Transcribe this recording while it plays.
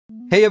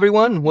Hey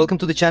everyone, welcome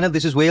to the channel.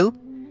 This is Will.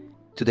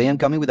 Today I'm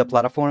coming with a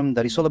platform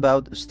that is all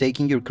about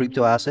staking your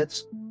crypto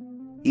assets.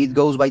 It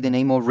goes by the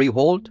name of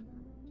ReHold.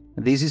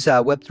 This is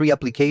a Web3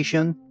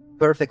 application,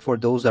 perfect for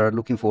those that are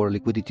looking for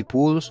liquidity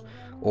pools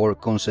or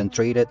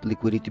concentrated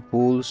liquidity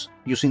pools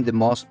using the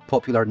most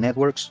popular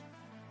networks.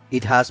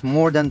 It has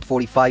more than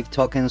 45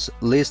 tokens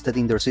listed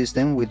in their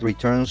system with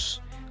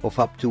returns of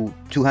up to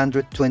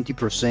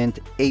 220%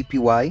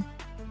 APY.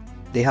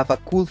 They have a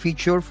cool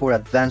feature for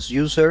advanced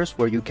users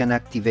where you can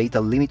activate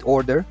a limit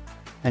order.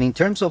 And in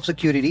terms of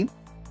security,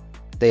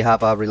 they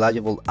have a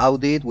reliable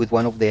audit with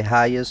one of the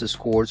highest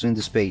scores in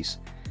the space.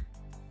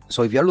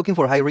 So if you're looking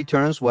for high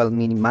returns while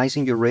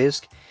minimizing your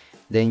risk,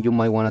 then you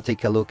might want to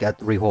take a look at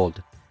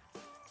ReHold.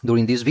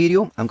 During this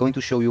video, I'm going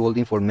to show you all the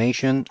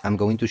information. I'm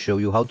going to show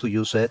you how to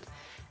use it.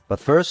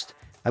 But first,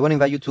 I want to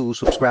invite you to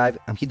subscribe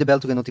and hit the bell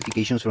to get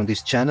notifications from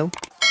this channel.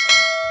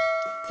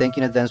 Thank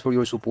you in advance for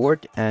your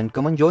support, and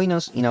come and join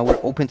us in our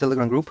open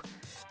Telegram group.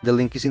 The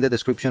link is in the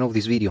description of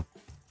this video.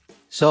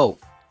 So,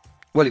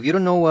 well, if you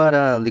don't know what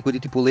a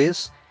liquidity pool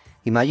is,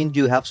 imagine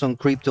you have some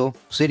crypto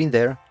sitting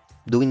there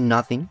doing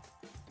nothing.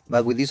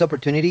 But with this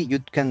opportunity, you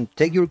can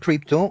take your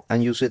crypto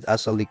and use it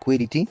as a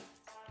liquidity.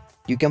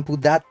 You can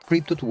put that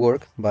crypto to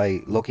work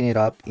by locking it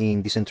up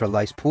in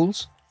decentralized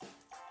pools.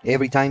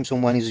 Every time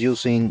someone is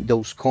using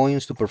those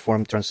coins to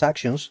perform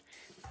transactions,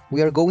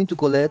 we are going to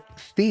collect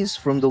fees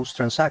from those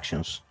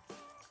transactions.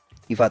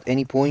 If at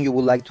any point you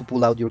would like to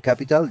pull out your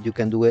capital, you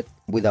can do it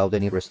without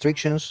any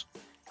restrictions.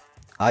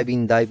 I've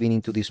been diving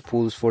into these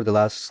pools for the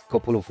last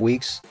couple of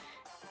weeks.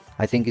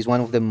 I think it's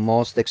one of the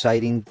most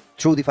exciting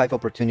true DeFi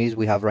opportunities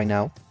we have right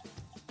now.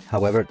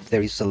 However,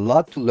 there is a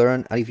lot to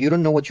learn, and if you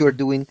don't know what you are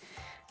doing,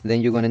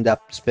 then you're going to end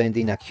up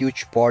spending a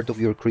huge part of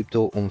your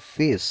crypto on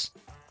fees.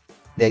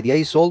 The idea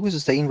is always to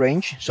stay in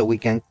range so we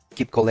can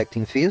keep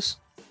collecting fees.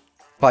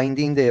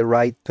 Finding the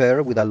right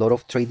pair with a lot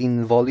of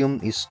trading volume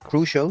is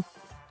crucial.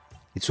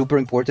 It's super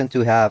important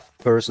to have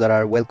pairs that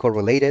are well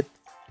correlated.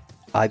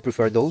 I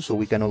prefer those so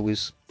we can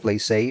always play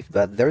safe,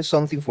 but there is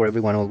something for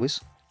everyone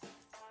always.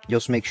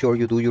 Just make sure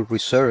you do your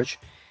research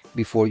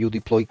before you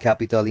deploy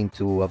capital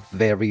into a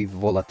very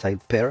volatile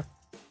pair.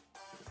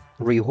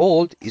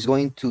 ReHold is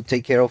going to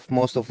take care of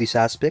most of these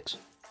aspects.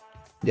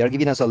 They are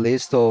giving us a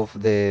list of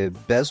the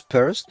best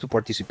pairs to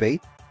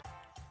participate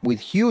with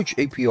huge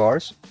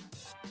APRs.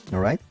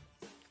 Alright,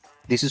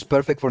 this is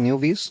perfect for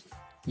newbies.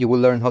 You will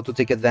learn how to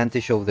take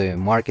advantage of the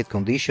market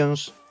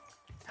conditions,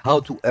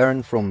 how to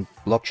earn from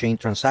blockchain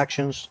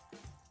transactions,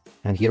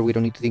 and here we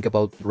don't need to think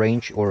about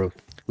range or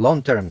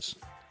long terms.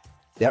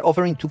 They are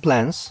offering two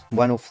plans,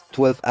 one of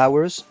 12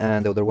 hours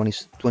and the other one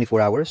is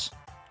 24 hours.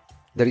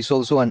 There is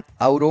also an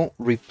auto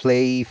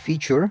replay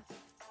feature.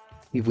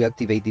 If we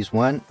activate this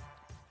one,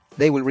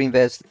 they will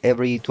reinvest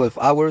every 12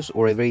 hours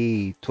or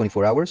every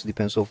 24 hours,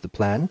 depends on the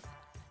plan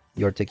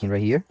you're taking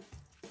right here.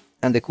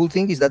 And the cool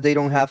thing is that they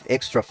don't have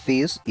extra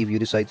fees if you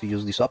decide to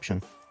use this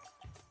option.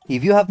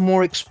 If you have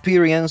more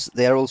experience,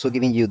 they are also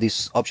giving you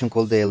this option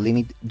called the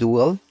limit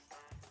dual.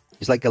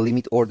 It's like a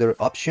limit order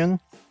option.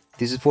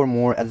 This is for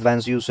more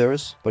advanced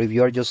users, but if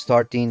you are just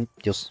starting,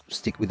 just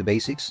stick with the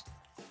basics.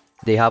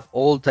 They have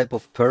all type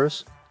of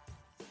pairs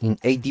in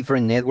 9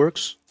 different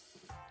networks.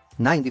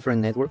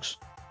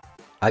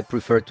 I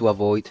prefer to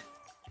avoid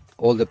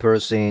all the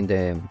pairs in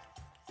the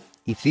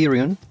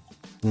Ethereum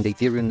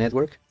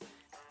network.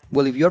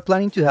 Well, if you're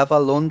planning to have a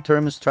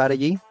long-term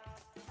strategy,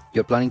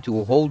 you're planning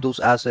to hold those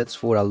assets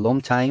for a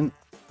long time,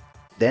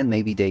 then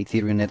maybe the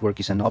Ethereum network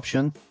is an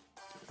option.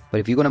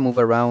 But if you're going to move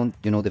around,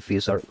 you know, the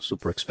fees are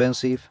super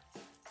expensive.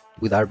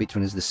 With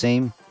Arbitrum it's the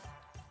same.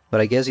 But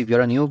I guess if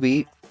you're a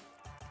newbie,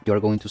 you're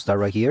going to start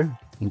right here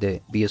in the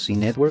BSC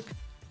network.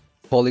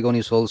 Polygon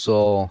is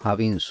also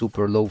having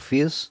super low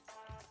fees.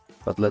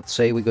 But let's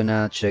say we're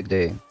gonna check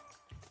the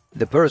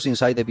pairs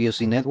inside the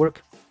BSC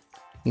network.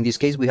 In this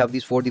case, we have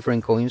these 4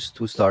 different coins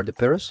to start the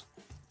pairs: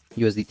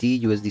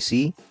 USDT,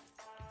 USDC,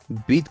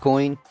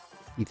 Bitcoin,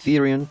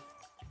 Ethereum.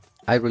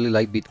 I really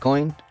like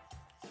Bitcoin.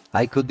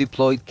 I could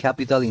deploy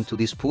capital into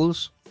these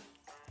pools,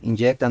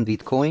 inject on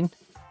Bitcoin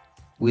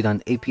with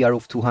an APR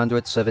of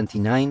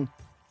 279,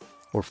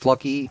 or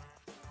Flocky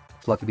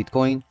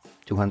Bitcoin,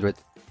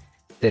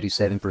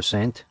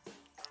 237%.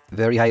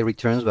 Very high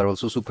returns, but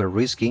also super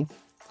risky.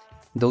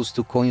 Those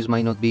two coins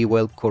might not be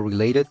well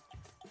correlated.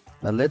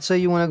 But let's say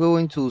you want to go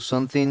into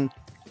something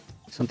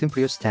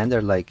pretty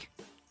standard, like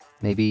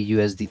maybe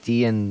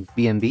USDT and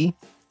BNB,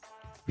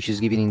 which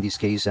is giving in this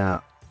case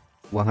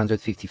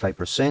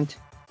 155%.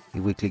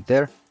 If we click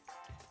there,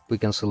 we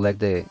can select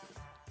the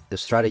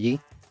strategy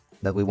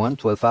that we want,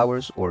 12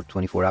 hours or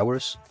 24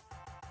 hours.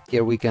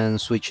 Here we can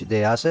switch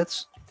the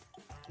assets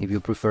if you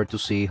prefer to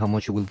see how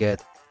much you will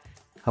get,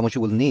 how much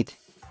you will need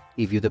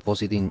if you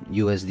deposit in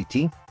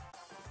USDT.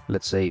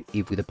 Let's say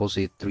if we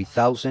deposit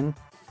 3,000,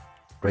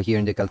 right here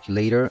in the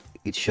calculator,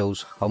 it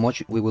shows how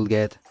much we will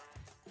get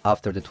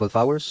after the 12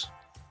 hours.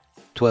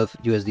 12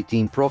 USDT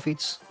in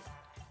profits,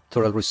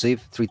 total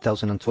received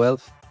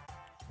 3,012.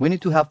 We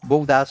need to have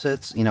both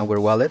assets in our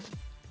wallet.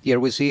 Here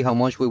we see how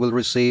much we will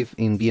receive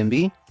in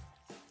BNB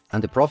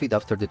and the profit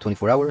after the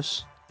 24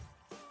 hours.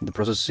 The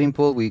process is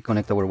simple. We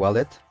connect our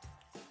wallet.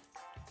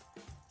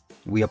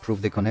 We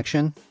approve the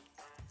connection.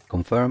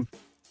 Confirm.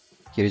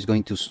 Here is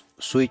going to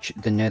switch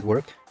the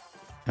network.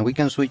 And we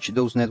can switch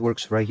those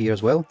networks right here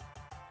as well.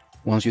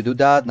 Once you do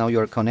that, now you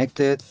are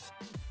connected.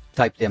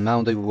 Type the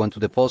amount that you want to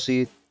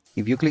deposit.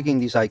 If you click in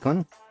this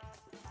icon,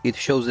 it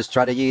shows the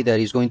strategy that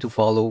is going to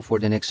follow for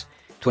the next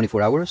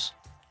 24 hours.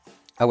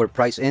 Our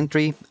price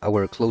entry,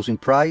 our closing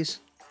price,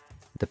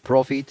 the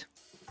profit.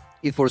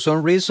 If for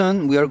some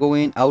reason we are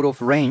going out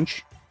of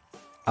range,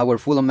 our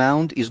full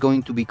amount is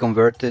going to be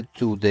converted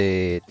to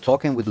the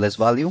token with less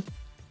value.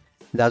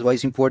 That's why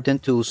it's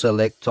important to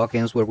select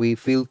tokens where we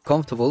feel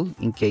comfortable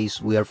in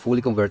case we are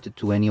fully converted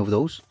to any of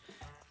those.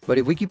 But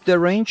if we keep the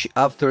range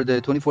after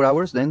the 24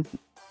 hours, then,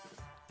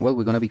 well,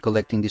 we're going to be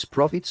collecting these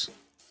profits.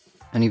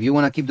 And if you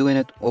want to keep doing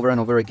it over and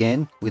over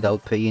again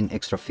without paying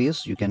extra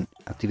fees, you can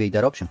activate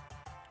that option.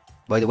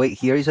 By the way,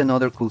 here is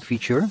another cool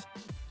feature.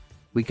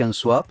 We can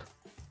swap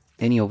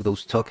any of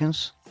those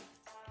tokens,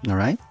 all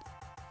right?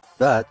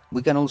 But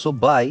we can also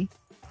buy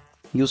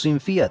using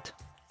fiat,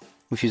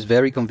 which is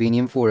very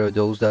convenient for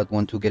those that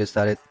want to get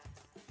started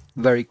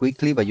very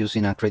quickly by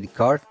using a credit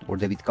card or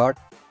debit card.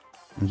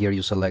 And here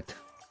you select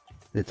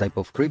the type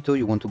of crypto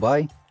you want to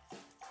buy.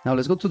 Now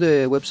let's go to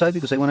the website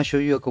because I want to show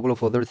you a couple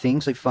of other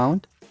things I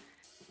found.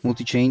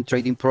 Multichain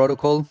Trading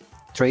Protocol,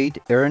 trade,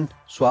 earn,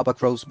 swap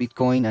across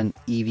Bitcoin and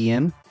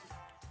EVM.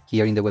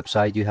 Here in the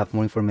website you have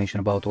more information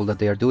about all that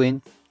they are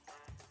doing.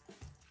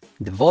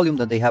 The volume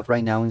that they have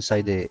right now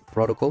inside the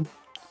protocol,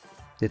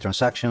 the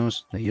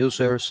transactions, the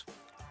users,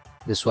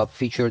 the swap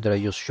feature that I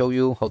just showed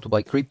you, how to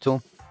buy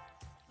crypto,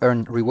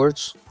 earn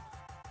rewards,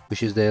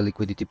 which is the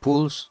liquidity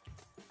pools.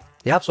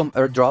 They have some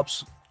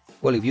airdrops.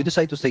 Well, if you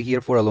decide to stay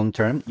here for a long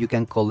term, you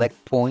can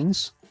collect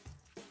points.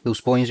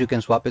 Those points you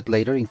can swap it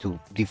later into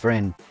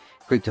different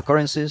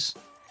cryptocurrencies.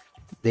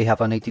 They have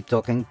a native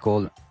token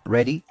called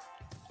Ready,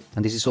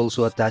 and this is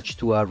also attached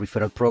to a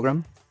referral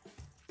program.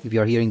 If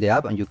you are here in the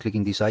app and you click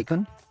in this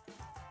icon,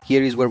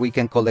 here is where we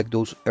can collect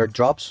those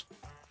airdrops.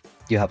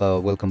 You have a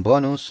welcome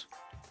bonus.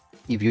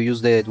 If you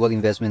use the dual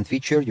investment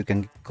feature, you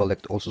can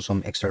collect also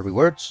some extra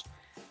rewards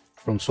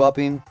from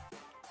swapping,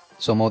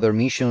 some other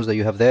missions that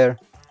you have there,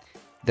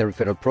 the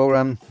referral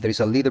program. There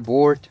is a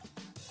leaderboard,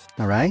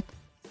 all right?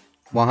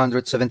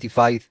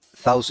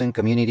 175,000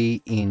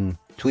 community in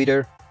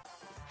Twitter,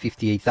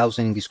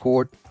 58,000 in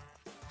Discord,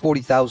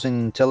 40,000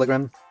 in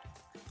Telegram,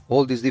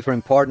 all these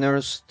different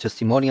partners,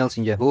 testimonials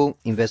in Yahoo,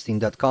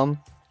 investing.com,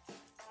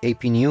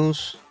 AP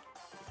News,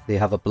 they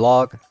have a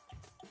blog,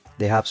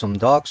 they have some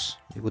docs.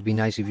 It would be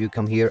nice if you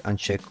come here and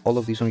check all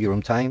of this on your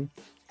own time.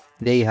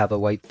 They have a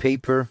white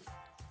paper.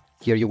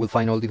 Here you will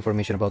find all the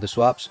information about the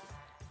swaps,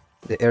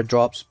 the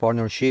airdrops,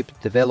 partnership,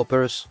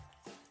 developers.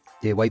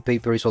 The white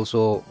paper is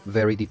also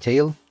very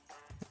detailed,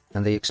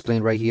 and they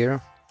explain right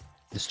here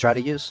the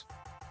strategies.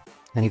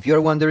 And if you're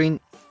wondering,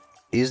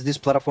 is this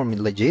platform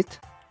legit?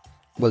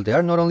 Well, they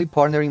are not only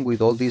partnering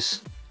with all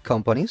these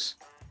companies,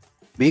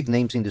 big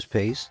names in the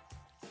space,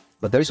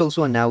 but there is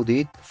also an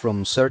audit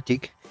from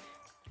Certic,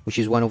 which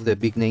is one of the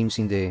big names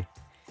in the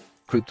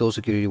crypto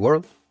security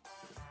world.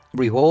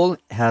 ReHold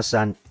has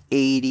an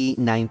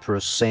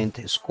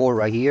 89% score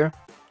right here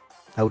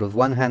out of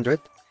 100.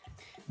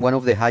 One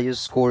of the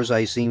highest scores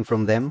I've seen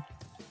from them.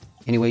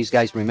 Anyways,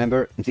 guys,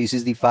 remember, this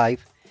is D5,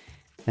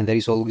 and there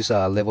is always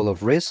a level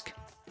of risk.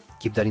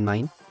 Keep that in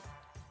mind.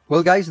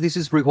 Well, guys, this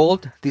is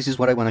ReHold. This is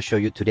what I want to show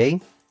you today.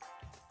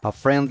 A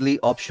friendly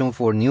option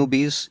for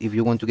newbies if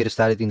you want to get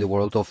started in the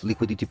world of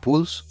liquidity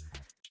pools.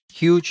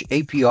 Huge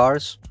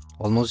APRs,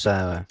 almost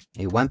a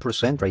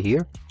 1% right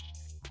here,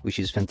 which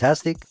is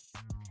fantastic.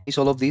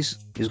 All of this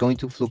is going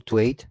to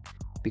fluctuate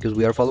because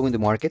we are following the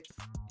market.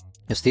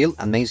 Still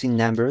amazing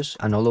numbers,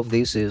 and all of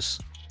this is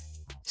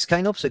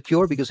kind of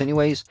secure because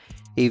anyways,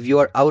 if you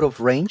are out of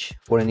range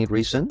for any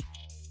reason,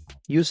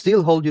 you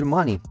still hold your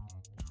money,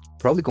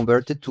 probably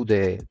converted to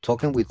the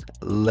token with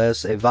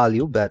less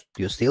value, but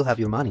you still have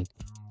your money.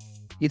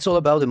 It's all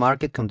about the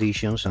market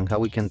conditions and how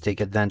we can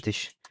take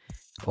advantage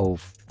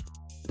of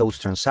those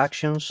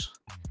transactions.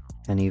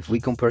 And if we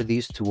compare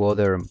this to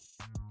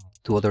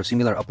other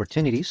similar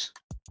opportunities,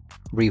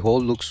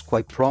 ReHold looks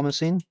quite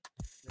promising.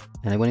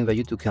 And I want to invite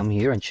you to come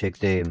here and check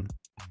the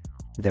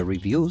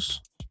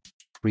reviews.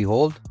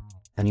 ReHold,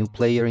 a new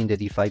player in the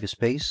DeFi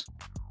space.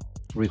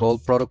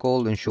 ReHold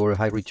protocol ensure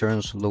high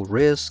returns, low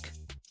risk.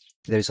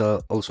 There is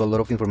also a lot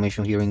of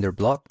information here in their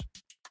blog.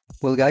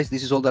 Well, guys,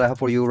 this is all that I have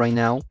for you right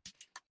now.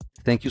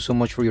 Thank you so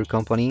much for your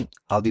company.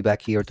 I'll be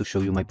back here to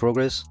show you my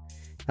progress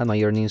and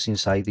my earnings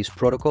inside this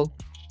protocol.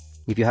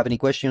 If you have any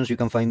questions, you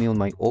can find me on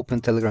my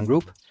open Telegram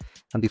group.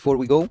 And before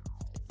we go,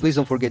 please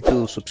don't forget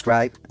to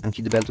subscribe and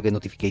hit the bell to get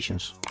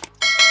notifications.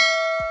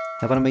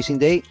 Have an amazing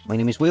day. My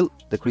name is Will,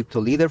 the crypto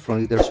leader from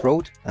Leaders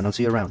Road, and I'll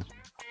see you around.